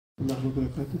الله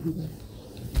وبركاته.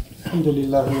 الحمد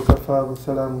لله وكفى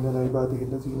وسلام على عباده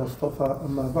الذين اصطفى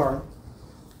أما بعد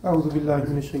أعوذ بالله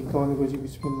من الشيطان الرجيم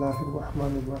بسم الله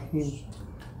الرحمن الرحيم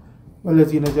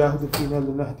والذين جاهدوا فينا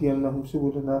لنهدينهم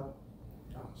سبلنا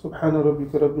سبحان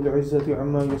ربك رب العزة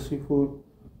عما يصفون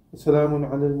وسلام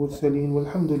على المرسلين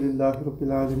والحمد لله رب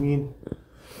العالمين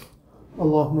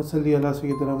اللهم صل على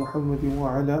سيدنا محمد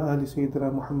وعلى آل سيدنا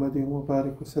محمد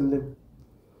وبارك وسلم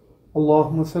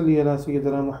اللهم صل على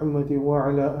سيدنا محمد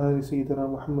وعلى آل سيدنا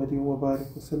محمد وبارك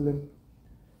وسلم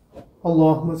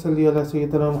اللهم صل على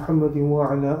سيدنا محمد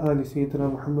وعلى آل سيدنا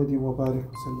محمد وبارك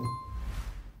وسلم.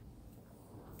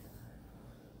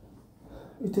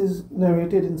 It is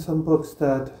narrated in some books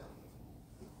that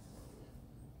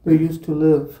there used to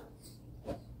live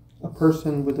a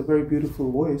person with a very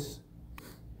beautiful voice,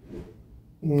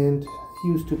 and he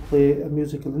used to play a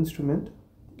musical instrument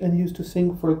and he used to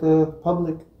sing for the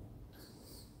public.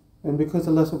 And because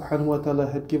Allah subhanahu wa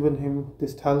ta'ala had given him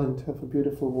this talent of a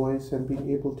beautiful voice and being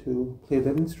able to play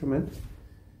that instrument,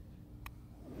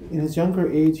 in his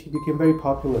younger age he became very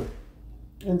popular.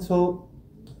 And so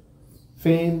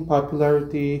fame,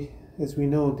 popularity, as we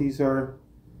know, these are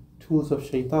tools of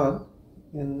shaitan,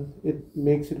 and it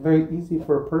makes it very easy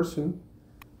for a person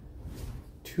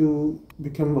to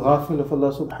become ghafil of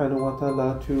Allah subhanahu wa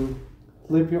ta'ala, to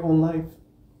live your own life.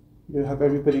 You have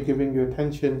everybody giving you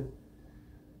attention,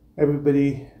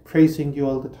 everybody praising you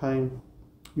all the time.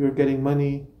 You're getting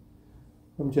money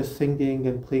from just singing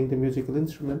and playing the musical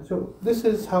instrument. So this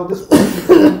is how this person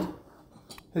spent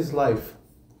his life.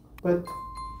 But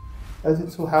as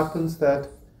it so happens that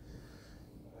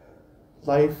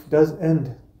life does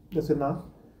end, does it not?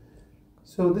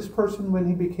 So this person, when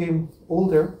he became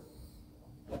older,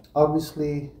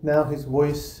 obviously now his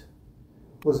voice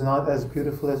was not as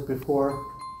beautiful as before,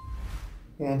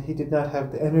 and he did not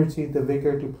have the energy, the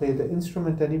vigor to play the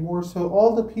instrument anymore. So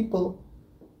all the people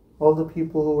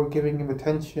who were giving him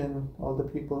attention, all the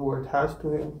people who were attached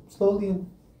to him, slowly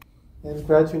and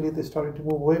gradually they started to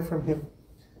move away from him.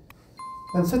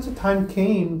 And such a time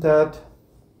came that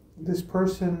this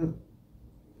person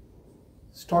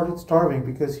started starving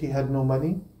because he had no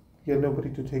money, he had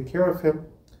nobody to take care of him.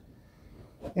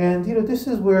 And this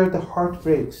is where the heart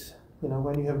breaks.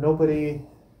 When you have nobody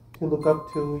to look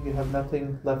up to, you have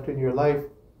nothing left in your life.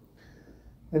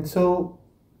 And so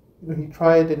he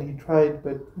tried and he tried,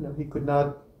 but he could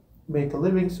not make a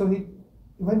living. So he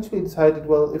eventually decided,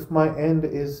 well, if my end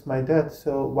is my death,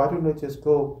 so why don't I just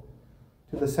go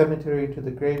to the cemetery, to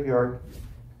the graveyard?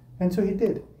 And so he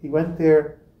did. He went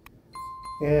there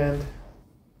and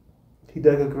he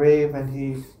dug a grave and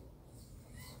he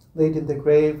laid in the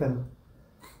grave, and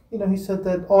he said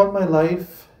that all my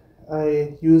life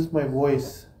I used my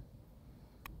voice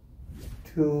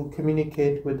to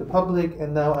communicate with the public,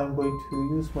 and now I'm going to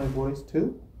use my voice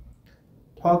to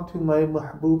talk to my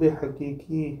mahbub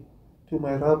hakiki, to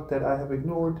my Rabb that I have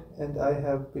ignored and I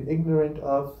have been ignorant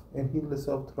of and heedless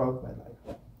of throughout my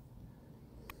life.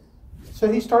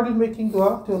 So he started making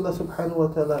dua to Allah subhanahu wa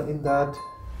ta'ala in that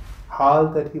hal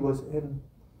that he was in.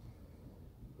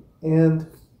 And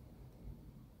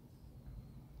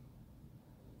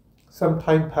some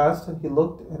time passed and he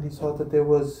looked and he saw that there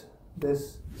was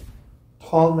this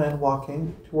tall man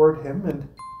walking toward him, and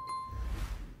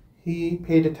he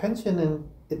paid attention, and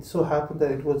it so happened that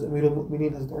it was Amir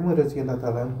al-Mu'mineen Hazrat Umar radiyallahu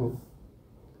ta'ala anhu.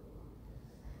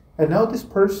 And now this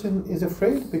person is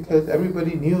afraid because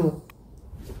everybody knew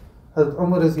Hazrat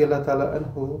Umar radiyallahu ta'ala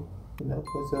anhu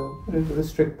was a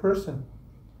strict person.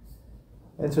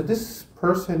 And so this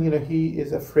person, he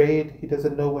is afraid, he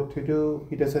doesn't know what to do,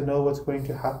 he doesn't know what's going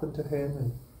to happen to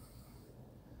him.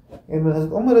 And when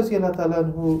Hazrat Umar radiyallahu ta'ala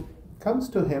anhu comes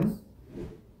to him,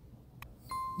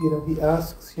 he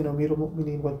asks, Amir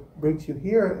al-Mu'mineen, what brings you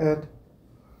here? And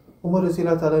Umar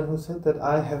radiyallahu ta'ala anhu said that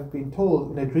I have been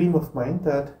told in a dream of mine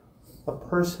that a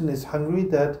person is hungry,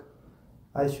 that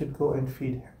I should go and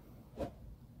feed him.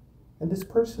 And this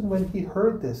person, when he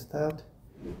heard this, that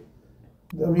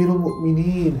the Amir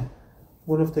al-Mu'mineen,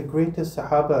 one of the greatest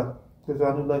Sahaba,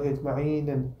 Ridwanullahi ajma'een,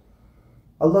 and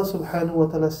Allah subhanahu wa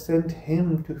ta'ala sent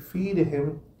him to feed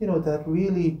him, that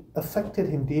really affected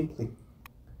him deeply.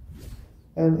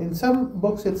 And in some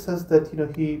books it says that,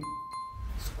 he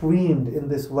screamed in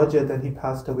this wajah and he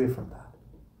passed away from that.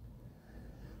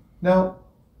 Now,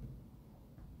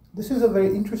 this is a very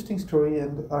interesting story,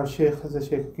 and our Shaykh, as a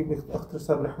Shaykh,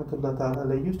 rahmatullah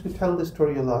ta'ala, used to tell this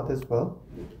story a lot as well.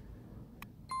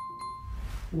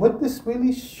 What this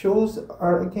really shows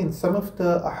are, again, some of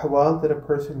the ahwal that a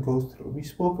person goes through. We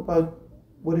spoke about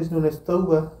what is known as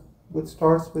tawbah, which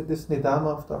starts with this nidama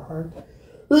of the heart,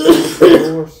 this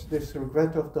remorse, this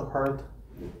regret of the heart,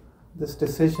 this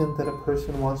decision that a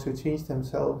person wants to change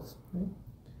themselves.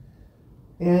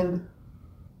 And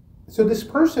so this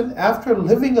person, after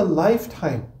living a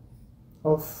lifetime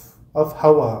of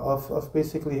hawa, of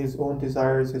basically his own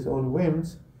desires, his own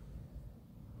whims,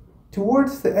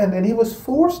 towards the end, and he was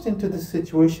forced into this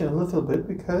situation a little bit,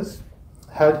 because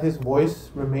had his voice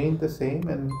remained the same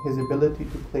and his ability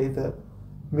to play the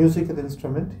music and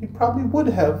instrument, he probably would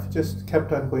have just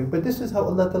kept on going. But this is how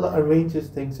Allah Ta'ala arranges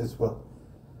things as well.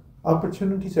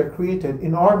 Opportunities are created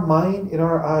in our mind, in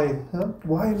our eye.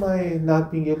 Why am I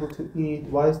not being able to eat?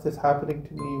 Why is this happening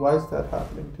to me? Why is that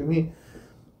happening to me?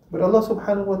 But Allah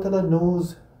Subhanahu wa Ta'ala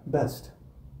knows best.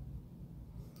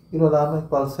 Allama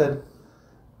Iqbal said,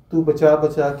 "Tu bacha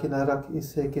bacha ke na rakh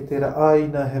isse ke tera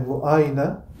aina hai wo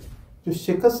aina, jo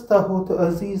shikasta ho to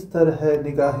aziz tar hai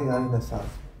nigahe aina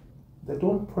saaz." That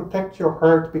don't protect your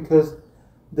heart, because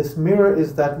this mirror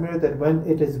is that mirror that when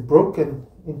it is broken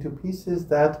into pieces,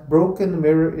 that broken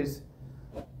mirror is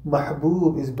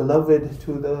mahboob, is beloved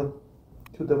to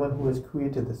the one who has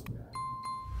created this mirror.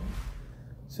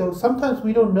 So sometimes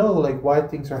we don't know why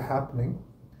things are happening,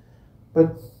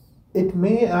 but it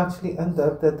may actually end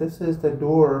up that this is the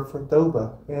door for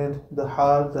tawbah, and the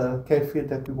kayfiyat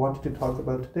that we wanted to talk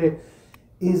about today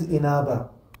is inaba.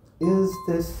 Is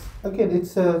this, again,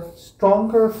 it's a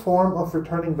stronger form of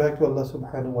returning back to Allah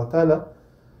Subhanahu wa Ta'ala.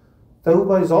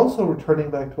 Tawbah is also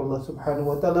returning back to Allah Subhanahu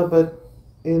wa Ta'ala, but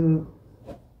in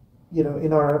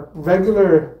our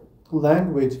regular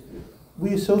language,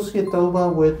 we associate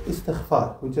tawbah with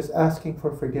istighfar, with just asking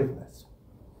for forgiveness.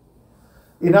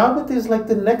 Inabat is like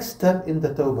the next step in the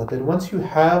tawbah, that once you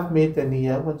have made the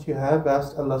niyyah, once you have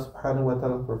asked Allah Subhanahu wa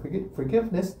Ta'ala for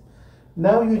forgiveness,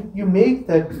 now you make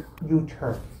that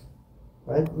U-turn.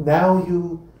 Right? Now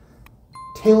you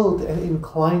tilt and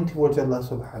incline towards Allah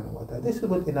Subhanahu wa Ta'ala. This is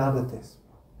what inabat is.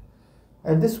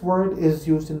 And this word is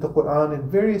used in the Quran in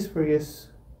various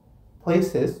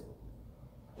places.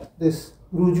 This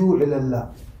ruju'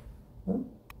 ilallah.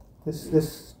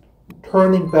 This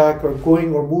turning back or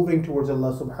going or moving towards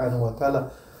Allah Subhanahu wa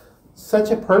Ta'ala.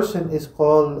 Such a person is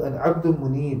called an abdul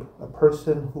munib, a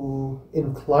person who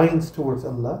inclines towards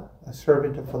Allah, a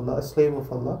servant of Allah, a slave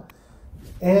of Allah.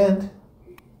 And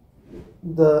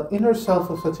the inner self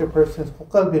of such a person is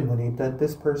qalb munib, that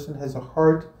this person has a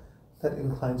heart that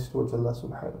inclines towards Allah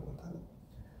Subhanahu wa Ta'ala.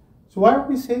 So why are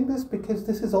we saying this? Because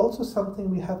this is also something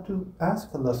we have to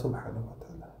ask Allah Subhanahu wa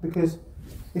Ta'ala. Because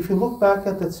if you look back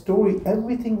at that story,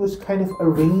 everything was kind of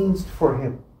arranged for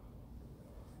him,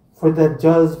 for that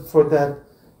jazb, for that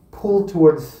pull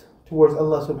towards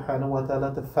Allah Subhanahu wa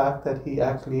Ta'ala. The fact that he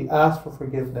actually asked for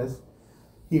forgiveness,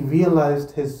 he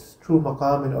realized his true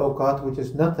maqam and awqat, which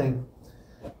is nothing.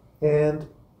 And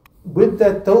with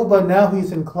that tawbah, now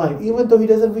he's inclined, even though he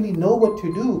doesn't really know what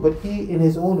to do, but he, in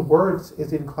his own words,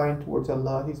 is inclined towards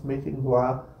Allah. He's making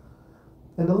dua.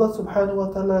 And Allah Subhanahu wa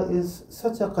Ta'ala is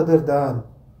such a qadardan.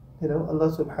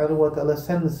 Allah Subhanahu wa Ta'ala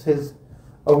sends his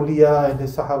awliya and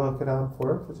his sahaba kiram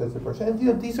for such a person.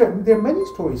 And there are many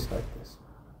stories like this.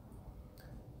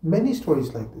 Many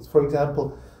stories like this. For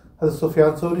example, Hazrat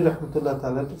Sufyan Thawri rahmatullah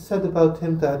ta'ala said about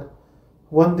him that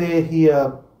one day he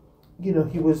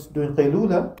was doing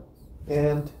qaylula,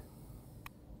 and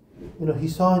he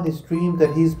saw in his dream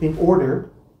that he's been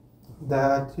ordered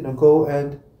that go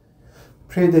and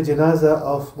pray the janazah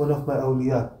of one of my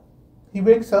awliya. He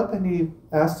wakes up and he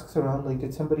asks around,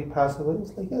 did somebody pass away?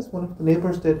 It's like, yes, one of the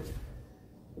neighbors did.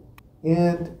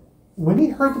 And when he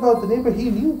heard about the neighbor, he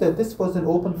knew that this was an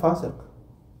open fasiq.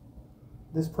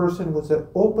 This person was an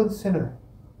open sinner.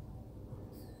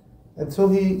 And so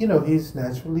he's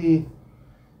naturally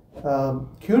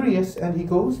curious, and he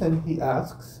goes and he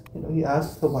asks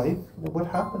the wife, what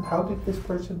happened? How did this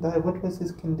person die? What was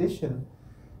his condition,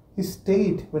 his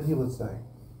state when he was dying?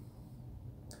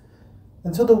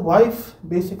 And so the wife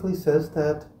basically says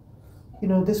that,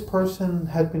 this person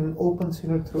had been an open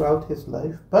sinner throughout his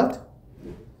life, but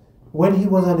when he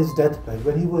was on his deathbed,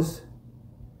 when he was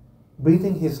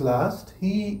breathing his last,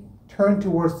 he turned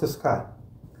towards the sky.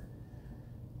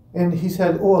 And he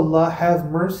said, "Oh Allah,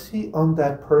 have mercy on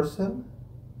that person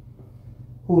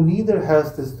who neither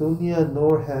has this dunya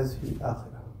nor has he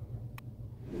akhirah."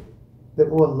 That,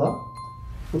 "Oh Allah,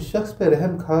 उस शख्स पे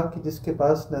रहम खा कि जिसके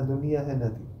पास ना दुनिया है ना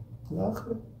दीन, ना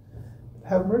आखिरत."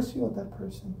 Have mercy on that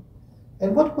person.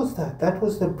 And what was that? That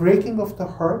was the breaking of the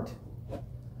heart.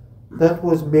 That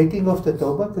was making of the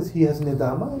tawbah, because he has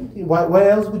nidama. Why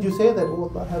else would you say that? "Oh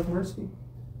Allah, have mercy"?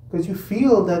 Because you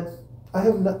feel that I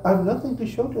have nothing to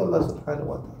show to Allah Subhanahu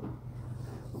wa Ta'ala.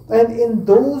 And in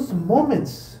those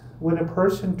moments, when a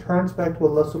person turns back to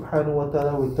Allah Subhanahu wa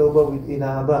Ta'ala with tawbah, with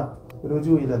inaba,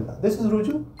 ruju ilallah. This is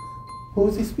ruju. Who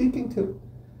is he speaking to?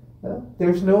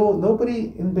 There's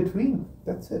nobody in between.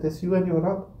 That's it. It's you and your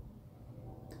Rabb.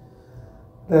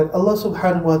 That Allah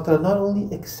subhanahu wa ta'ala not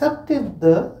only accepted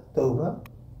the tawbah,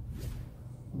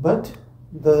 but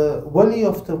the wali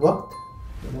of the waqt,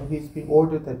 he's being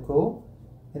ordered that go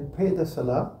and pray the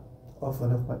salah of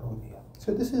one of my awliya.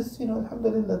 So this is,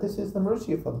 alhamdulillah, this is the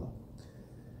mercy of Allah.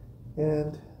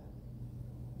 And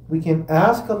we can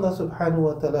ask Allah subhanahu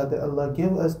wa ta'ala that Allah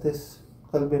give us this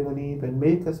qalb munib and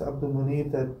make us abdul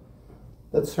munib,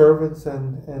 that servants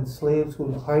and slaves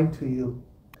who incline to you.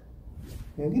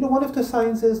 And one of the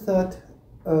signs is that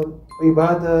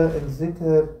ibadah and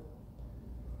zikr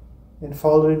and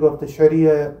following of the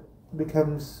sharia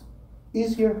becomes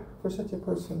easier for such a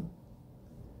person.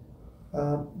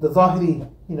 The zahiri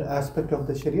aspect of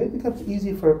the sharia becomes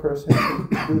easy for a person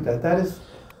to do that. That is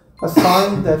a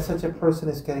sign that such a person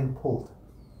is getting pulled.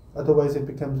 Otherwise it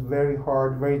becomes very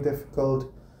hard, very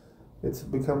difficult. It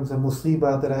becomes a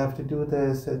musibah that I have to do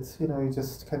this. It's, you're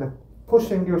just kind of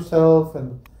pushing yourself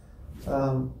and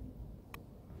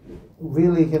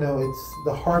really, it's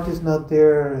the heart is not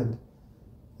there and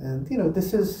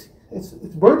this is, it's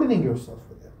burdening yourself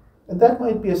with it. And that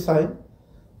might be a sign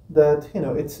that,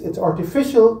 it's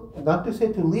artificial, not to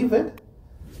say to leave it,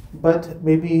 but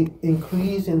maybe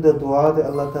increase in the dua that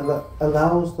Allah Ta'ala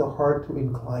allows the heart to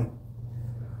incline.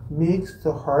 Makes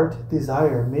the heart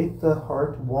desire, make the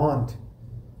heart want.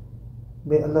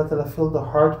 May Allah Ta'ala fill the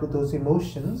heart with those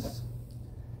emotions,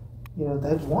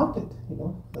 that want it.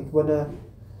 Like when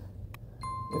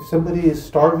if somebody is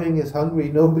starving, is hungry,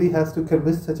 nobody has to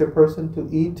convince such a person to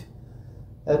eat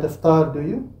at iftar, do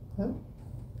you?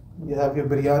 You have your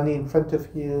biryani in front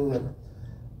of you and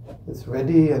it's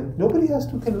ready and nobody has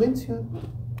to convince you.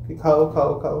 Khao.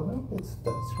 No, that's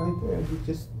right there. You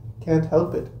just can't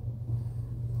help it.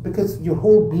 Because your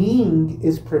whole being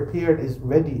is prepared, is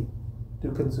ready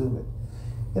to consume it.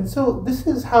 And so this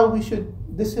is how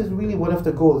this is really one of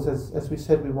the goals. As we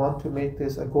said, we want to make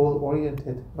this a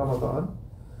goal-oriented Ramadan.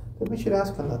 That we should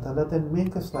ask Allah Ta'ala, then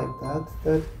make us like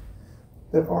that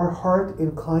our heart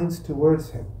inclines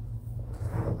towards Him.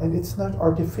 And it's not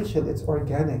artificial, it's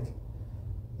organic.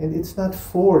 And it's not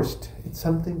forced, it's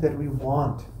something that we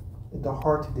want. The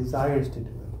heart desires to do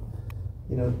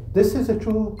it. This is a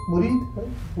true murid, right,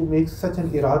 who makes such an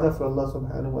irada for Allah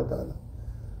subhanahu wa ta'ala.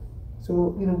 So,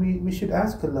 we should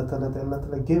ask Allah Ta'ala that Allah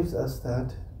Ta'ala gives us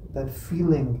that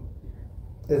feeling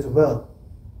as well.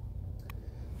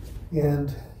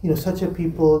 And, such a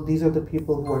people, these are the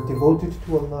people who are devoted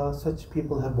to Allah. Such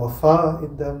people have wafa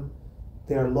in them.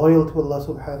 They are loyal to Allah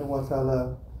subhanahu wa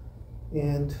ta'ala.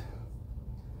 And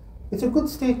it's a good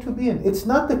state to be in. It's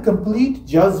not the complete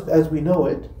jazb as we know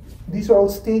it. These are all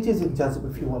stages in jazb,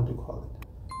 if you want to call it.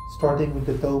 Starting with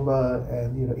the tawbah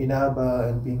and, inaba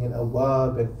and being an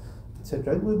awwab and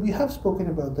etc. We have spoken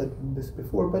about this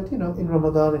before, but, in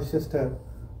Ramadan it's just a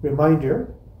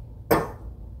reminder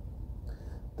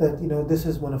that, this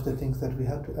is one of the things that we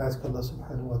have to ask Allah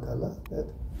subhanahu wa ta'ala,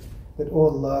 that oh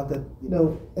Allah, that,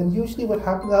 and usually what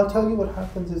happens, I'll tell you what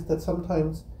happens is that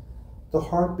sometimes the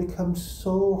heart becomes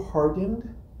so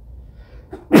hardened,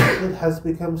 it has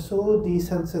become so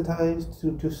desensitized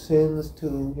to sins,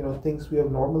 to, things we have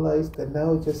normalized, that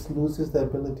now it just loses the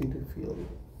ability to feel.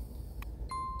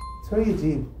 It's very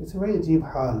ajeeb. It's a very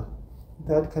ajeeb hal.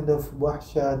 That kind of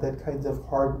wahsha, that kind of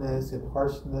hardness and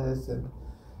harshness, and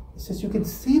it's just, you can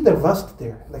see the rust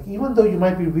there. Like, even though you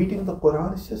might be reading the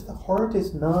Quran, it's just the heart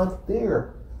is not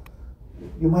there.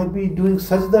 You might be doing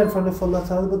sajda in front of Allah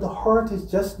Ta'ala, but the heart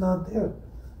is just not there.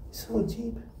 It's so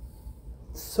ajeeb.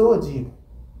 It's so ajeeb.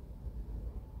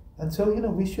 And so,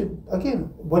 we should,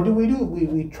 again, what do?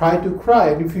 We try to cry.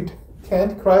 And if you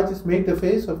can't cry, just make the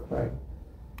face of crying.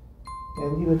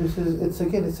 And,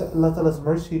 it's Allah Ta'ala's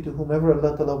mercy to whomever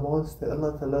Allah Ta'ala wants, that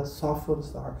Allah Ta'ala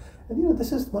softens the heart. And,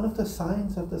 this is one of the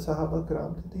signs of the Sahaba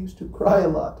Kiram, that they used to cry a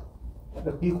lot.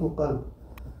 Raqiqul qalb.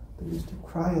 They used to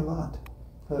cry a lot.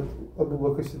 Abu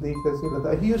Bakr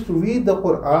Siddiq, he used to read the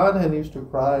Quran and he used to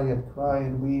cry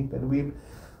and weep and weep.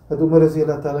 Umar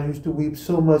used to weep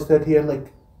so much that he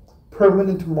had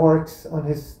permanent marks on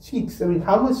his cheeks. I mean,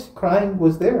 how much crying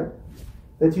was there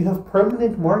that you have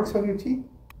permanent marks on your cheek?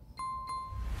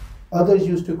 Others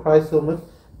used to cry so much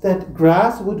that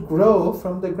grass would grow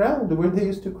from the ground where they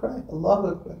used to cry. Allahu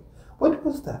Akbar. What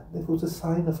was that? It was a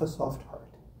sign of a soft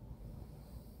heart.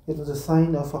 It was a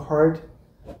sign of a heart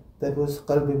that was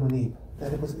qalbi munib,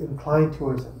 that it was inclined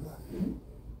towards Allah.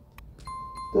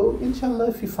 Though, inshallah,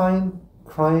 if you find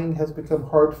crying has become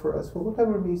hard for us for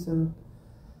whatever reason,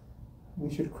 we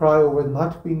should cry over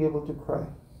not being able to cry.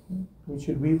 We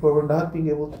should weep over not being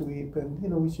able to weep, and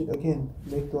we should again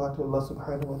make dua to Allah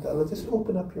subhanahu wa ta'ala. Just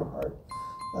open up your heart.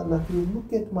 Allah, you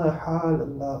look at my hal,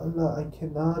 Allah, I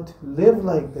cannot live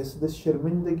like this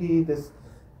sharmindagi, this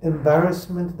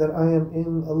embarrassment that I am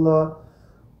in, Allah.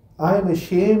 I am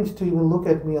ashamed to even look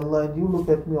at me, Allah, and you look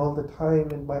at me all the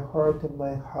time in my heart and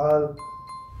my hal.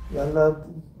 Ya Allah,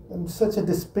 I'm such a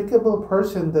despicable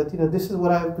person that, this is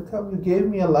what I have become. You gave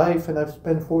me a life and I've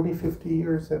spent 40, 50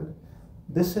 years and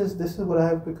this is what I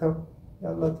have become. Ya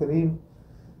Allah Kareem.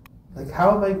 Like,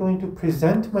 how am I going to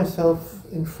present myself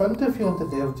in front of you on the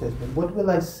Day of Judgment? What will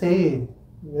I say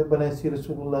when I see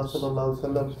Rasulullah sallallahu alaihi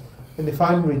wasallam? And if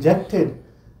I'm rejected,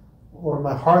 or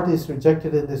my heart is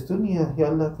rejected in this dunya, Ya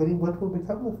Allah Kareem, what will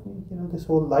become of me? This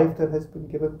whole life that has been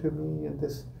given to me, and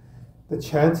the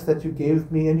chance that you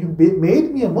gave me, and you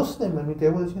made me a Muslim. I mean,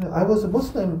 I was a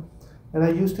Muslim, and I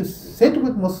used to sit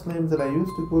with Muslims, and I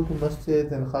used to go to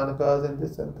masjids and Khanqahs and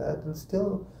this and that, and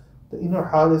still the inner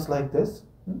hal is like this.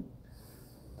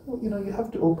 You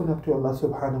have to open up to Allah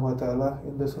subhanahu wa ta'ala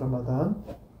in this Ramadan.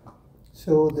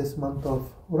 So this month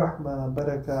of Rahmah,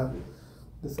 Barakah,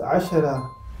 this Ashara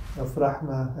of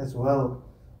Rahmah as well,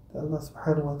 Allah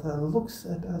subhanahu wa ta'ala looks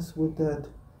at us with that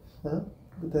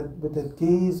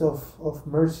gaze of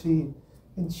mercy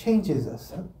and changes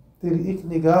us. Teri ek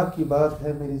nigah ki baat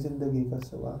hai meri zindagi ka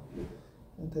sawal.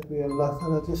 And that we, Allah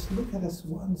ta'ala, just look at us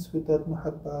once with that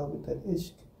muhabba, with that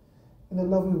ishq. And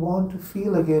Allah, we want to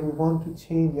feel again, we want to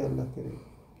change, Ya Allah Kareem.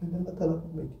 And Allah ta'ala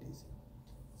will make it easy.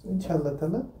 So inshallah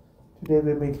ta'ala, today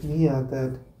we make niyyah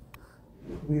that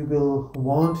we will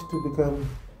want to become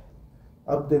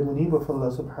Abd Munib of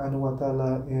Allah subhanahu wa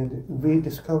ta'ala and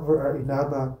rediscover our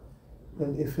inaba.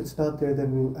 And if it's not there,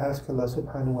 then we'll ask Allah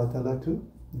subhanahu wa ta'ala to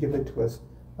give it to us.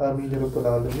 Ameen ya Rabbal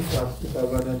Alameen.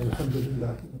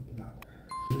 Alhamdulillah.